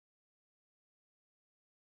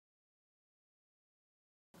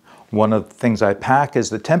One of the things I pack as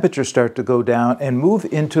the temperatures start to go down and move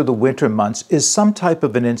into the winter months is some type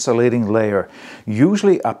of an insulating layer,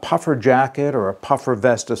 usually a puffer jacket or a puffer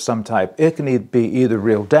vest of some type. It can be either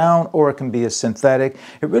real down or it can be a synthetic.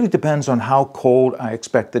 It really depends on how cold I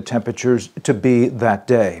expect the temperatures to be that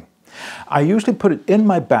day. I usually put it in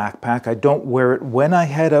my backpack. I don't wear it when I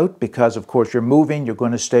head out because, of course, you're moving, you're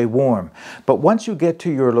going to stay warm. But once you get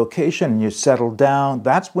to your location and you settle down,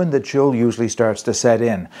 that's when the chill usually starts to set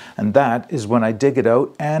in. And that is when I dig it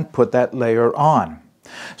out and put that layer on.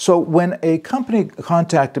 So when a company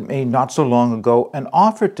contacted me not so long ago and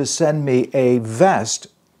offered to send me a vest,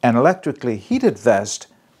 an electrically heated vest,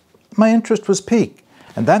 my interest was piqued.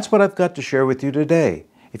 And that's what I've got to share with you today.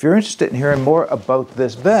 If you're interested in hearing more about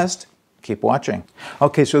this vest, keep watching.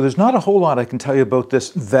 Okay, so there's not a whole lot I can tell you about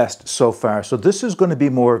this vest so far. So this is going to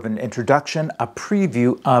be more of an introduction, a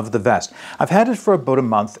preview of the vest. I've had it for about a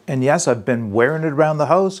month, and yes, I've been wearing it around the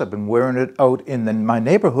house. I've been wearing it out in my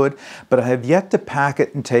neighborhood, but I have yet to pack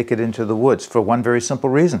it and take it into the woods for one very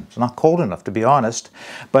simple reason. It's not cold enough, to be honest,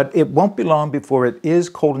 but it won't be long before it is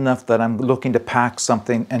cold enough that I'm looking to pack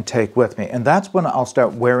something and take with me. And that's when I'll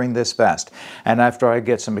start wearing this vest. And after I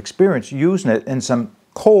get some experience using it in some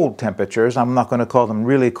cold temperatures, I'm not going to call them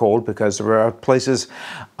really cold because there are places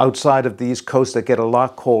outside of the East Coast that get a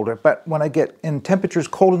lot colder, but when I get in temperatures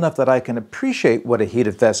cold enough that I can appreciate what a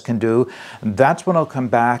heated vest can do, that's when I'll come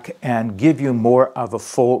back and give you more of a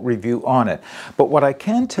full review on it. But what I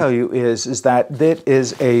can tell you is that it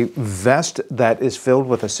is a vest that is filled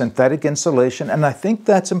with a synthetic insulation, and I think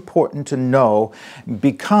that's important to know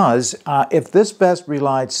because if this vest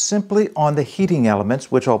relied simply on the heating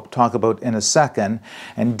elements, which I'll talk about in a second,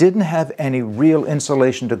 and didn't have any real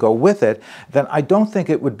insulation to go with it, then I don't think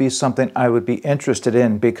it would be something I would be interested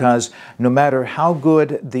in, because no matter how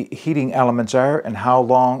good the heating elements are and how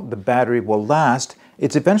long the battery will last,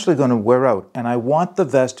 it's eventually going to wear out, and I want the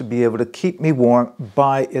vest to be able to keep me warm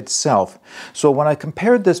by itself. So when I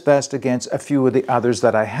compared this vest against a few of the others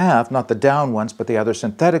that I have, not the down ones, but the other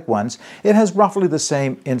synthetic ones, it has roughly the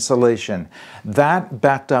same insulation. That,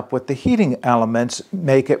 backed up with the heating elements,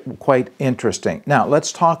 make it quite interesting. Now,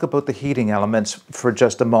 let's talk about the heating elements for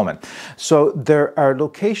just a moment. So there are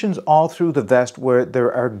locations all through the vest where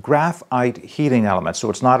there are graphite heating elements. So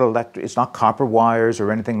it's not electric, it's not copper wires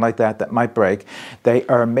or anything like that that might break. They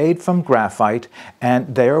are made from graphite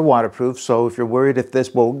and they are waterproof, so if you're worried if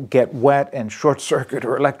this will get wet and short circuit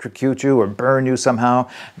or electrocute you or burn you somehow,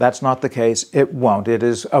 that's not the case. It won't. It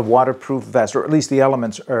is a waterproof vest, or at least the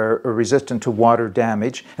elements are resistant to water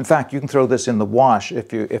damage. In fact, you can throw this in the wash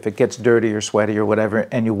if it gets dirty or sweaty or whatever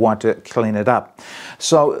and you want to clean it up.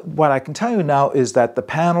 So what I can tell you now is that the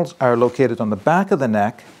panels are located on the back of the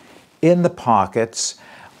neck, in the pockets,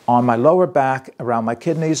 on my lower back, around my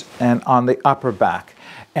kidneys, and on the upper back.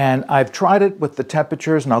 And I've tried it with the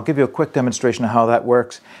temperatures, and I'll give you a quick demonstration of how that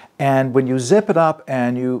works. And when you zip it up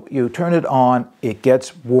and you turn it on, it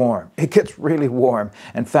gets warm. It gets really warm.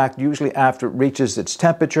 In fact, usually after it reaches its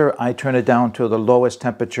temperature, I turn it down to the lowest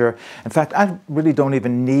temperature. In fact, I really don't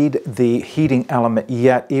even need the heating element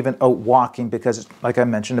yet, even out walking, because like I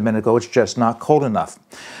mentioned a minute ago, it's just not cold enough.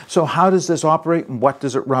 So how does this operate and what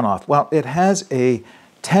does it run off? Well, it has a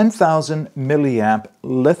 10,000 milliamp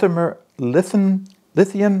lithium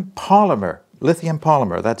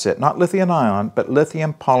polymer, that's it, not lithium ion, but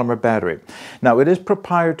lithium polymer battery. Now, it is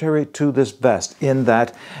proprietary to this vest in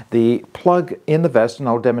that the plug in the vest, and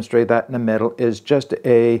I'll demonstrate that in the middle, is just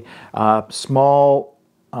a small,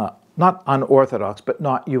 not unorthodox, but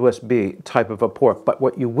not USB type of a port. But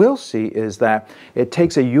what you will see is that it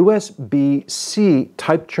takes a USB-C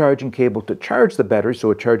type charging cable to charge the battery,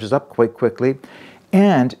 so it charges up quite quickly.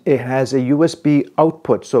 And it has a USB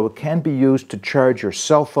output, so it can be used to charge your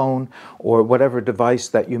cell phone or whatever device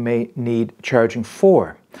that you may need charging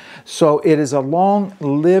for. So it is a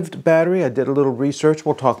long-lived battery. I did a little research.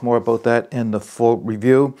 We'll talk more about that in the full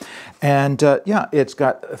review. And yeah, it's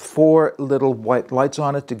got 4 little white lights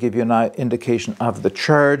on it to give you an indication of the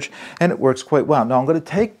charge, and it works quite well. Now I'm going to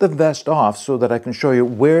take the vest off so that I can show you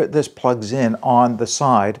where this plugs in on the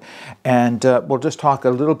side, and we'll just talk a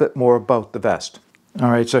little bit more about the vest. All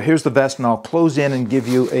right, so here's the vest, and I'll close in and give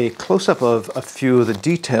you a close-up of a few of the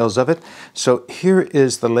details of it. So here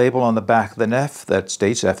is the label on the back of the neck that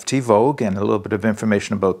states FTVogue, and a little bit of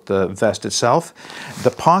information about the vest itself. The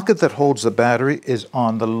pocket that holds the battery is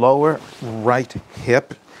on the lower right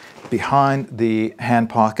hip, behind the hand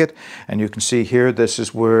pocket, and you can see here this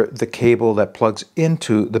is where the cable that plugs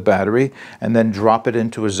into the battery, and then drop it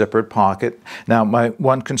into a zippered pocket. Now my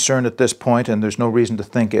one concern at this point, and there's no reason to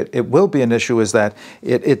think it will be an issue, is that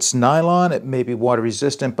it's nylon. It may be water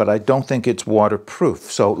resistant, but I don't think it's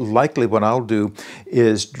waterproof. So likely what I'll do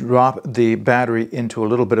is drop the battery into a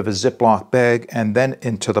little bit of a Ziploc bag and then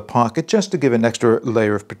into the pocket, just to give an extra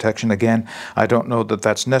layer of protection. Again, I don't know that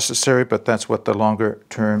that's necessary, but that's what the longer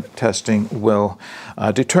term testing will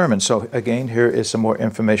determine. So again, here is some more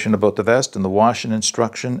information about the vest and the washing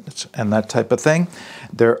instructions and that type of thing.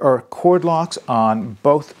 There are cord locks on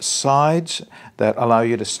both sides that allow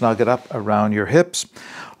you to snug it up around your hips.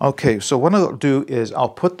 Okay, so what I'll do is I'll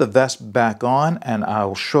put the vest back on and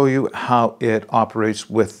I'll show you how it operates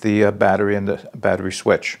with the battery and the battery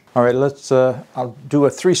switch. All right, I'll do a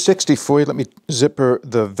 360 for you. Let me zipper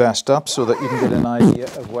the vest up so that you can get an idea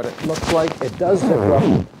of what it looks like. It does zipper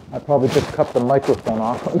up. I probably just cut the microphone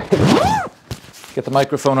off. Get the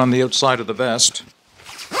microphone on the outside of the vest.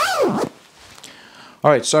 All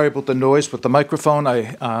right, sorry about the noise with the microphone.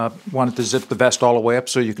 I wanted to zip the vest all the way up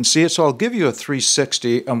so you can see it. So I'll give you a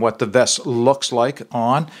 360 on what the vest looks like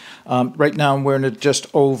on. Right now I'm wearing it just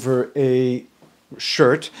over a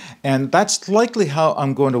shirt, and that's likely how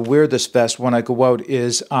I'm going to wear this vest when I go out.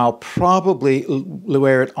 Is I'll probably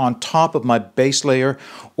wear it on top of my base layer,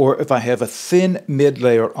 or if I have a thin mid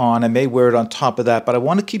layer on, I may wear it on top of that, but I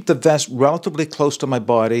want to keep the vest relatively close to my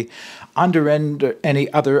body, under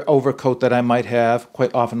any other overcoat that I might have,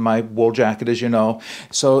 quite often my wool jacket, as you know,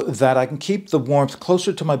 so that I can keep the warmth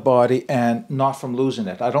closer to my body and not from losing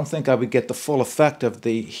it. I don't think I would get the full effect of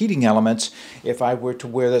the heating elements if I were to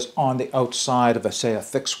wear this on the outside of, say, a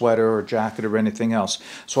thick sweater or jacket or anything else.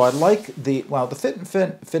 So I like the fit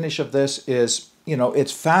and finish of this is, you know,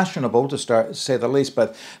 it's fashionable to say the least,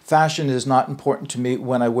 but fashion is not important to me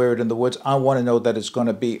when I wear it in the woods. I want to know that it's going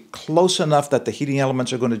to be close enough that the heating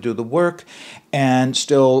elements are going to do the work and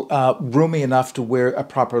still roomy enough to wear a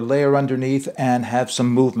proper layer underneath and have some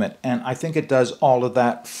movement. And I think it does all of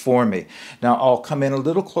that for me. Now I'll come in a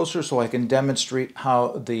little closer so I can demonstrate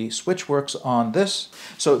how the switch works on this.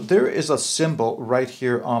 So there is a symbol right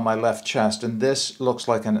here on my left chest, and this looks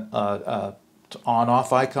like an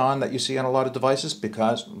on-off icon that you see on a lot of devices,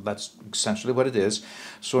 because that's essentially what it is.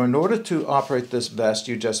 So in order to operate this vest,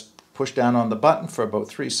 you just push down on the button for about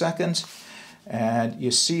 3 seconds, and you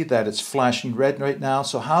see that it's flashing red right now.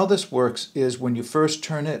 So how this works is when you first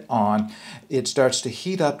turn it on, it starts to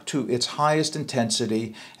heat up to its highest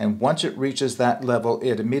intensity, and once it reaches that level,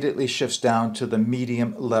 it immediately shifts down to the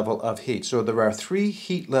medium level of heat. So there are 3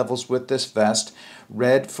 heat levels with this vest: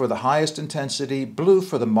 red for the highest intensity, blue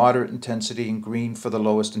for the moderate intensity, and green for the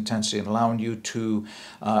lowest intensity, and allowing you to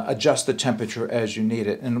adjust the temperature as you need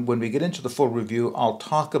it. And when we get into the full review, I'll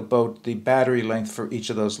talk about the battery length for each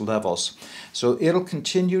of those levels. So it'll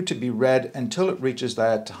continue to be red until it reaches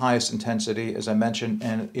that highest intensity, as I mentioned,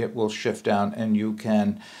 and it will shift down, and you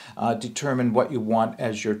can determine what you want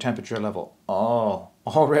as your temperature level. Oh,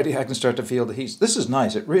 already I can start to feel the heat. This is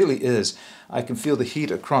nice, it really is. I can feel the heat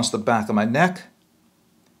across the back of my neck,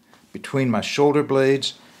 between my shoulder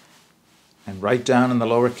blades, and right down in the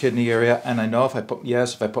lower kidney area. And I know if I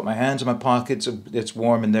put my hands in my pockets, it's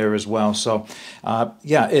warm in there as well. So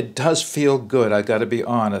yeah, it does feel good, I gotta be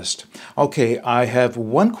honest. Okay, I have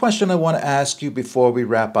one question I want to ask you before we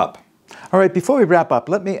wrap up. All right, before we wrap up,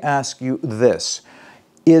 let me ask you this.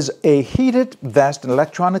 Is a heated vest, an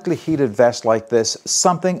electronically heated vest like this,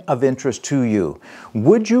 something of interest to you?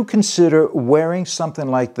 Would you consider wearing something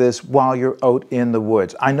like this while you're out in the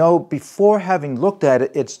woods? I know before having looked at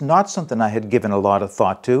it, it's not something I had given a lot of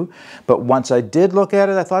thought to, but once I did look at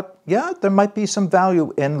it, I thought, yeah, there might be some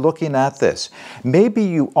value in looking at this. Maybe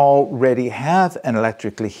you already have an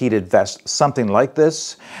electrically heated vest, something like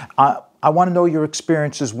this. I want to know your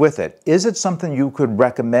experiences with it. Is it something you could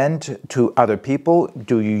recommend to other people?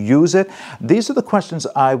 Do you use it? These are the questions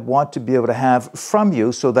I want to be able to have from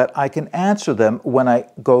you so that I can answer them when I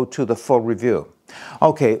go to the full review.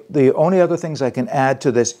 Okay, the only other things I can add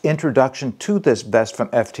to this introduction to this vest from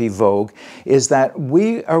FTVogue is that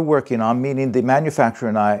we are working on, meaning the manufacturer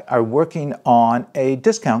and I are working on a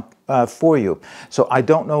discount for you. So I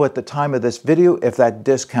don't know at the time of this video if that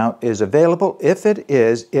discount is available. If it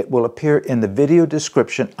is, it will appear in the video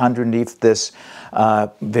description underneath this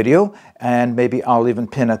video, and maybe I'll even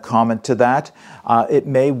pin a comment to that. It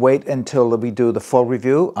may wait until we do the full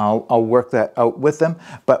review. I'll work that out with them.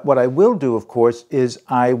 But what I will do, of course, is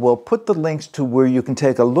I will put the links to where you can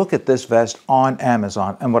take a look at this vest on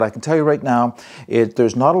Amazon. And what I can tell you right now is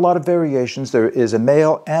there's not a lot of variations. There is a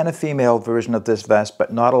male and a female version of this vest,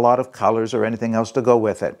 but not a lot of colors or anything else to go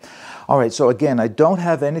with it. All right, so again, I don't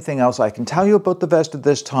have anything else I can tell you about the vest at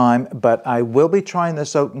this time, but I will be trying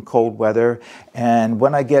this out in cold weather, and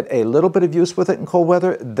when I get a little bit of use with it in cold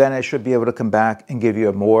weather, then I should be able to come back and give you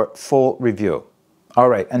a more full review. All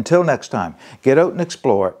right, until next time, get out and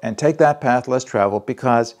explore and take that path less traveled,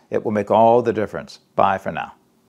 because it will make all the difference. Bye for now.